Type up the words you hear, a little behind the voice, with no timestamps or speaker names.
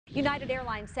United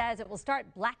Airlines says it will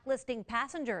start blacklisting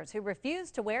passengers who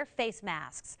refuse to wear face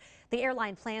masks. The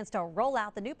airline plans to roll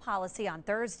out the new policy on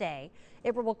Thursday.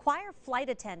 It will require flight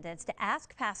attendants to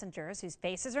ask passengers whose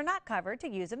faces are not covered to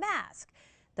use a mask.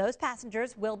 Those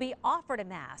passengers will be offered a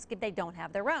mask if they don't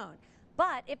have their own.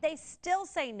 But if they still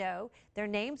say no, their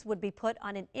names would be put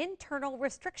on an internal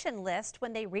restriction list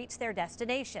when they reach their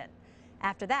destination.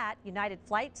 After that, United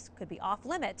flights could be off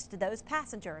limits to those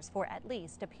passengers for at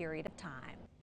least a period of time.